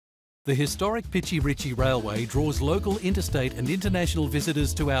The historic Pichi Richi Railway draws local, interstate and international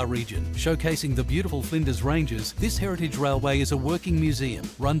visitors to our region. Showcasing the beautiful Flinders Ranges, this heritage railway is a working museum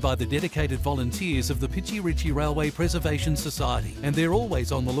run by the dedicated volunteers of the Pichi Richi Railway Preservation Society, and they're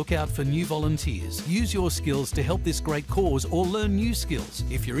always on the lookout for new volunteers. Use your skills to help this great cause or learn new skills.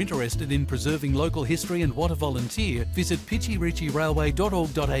 If you're interested in preserving local history and want to volunteer, visit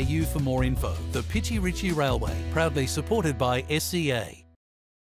pichirichirailway.org.au for more info. The Pichi Richi Railway, proudly supported by SCA.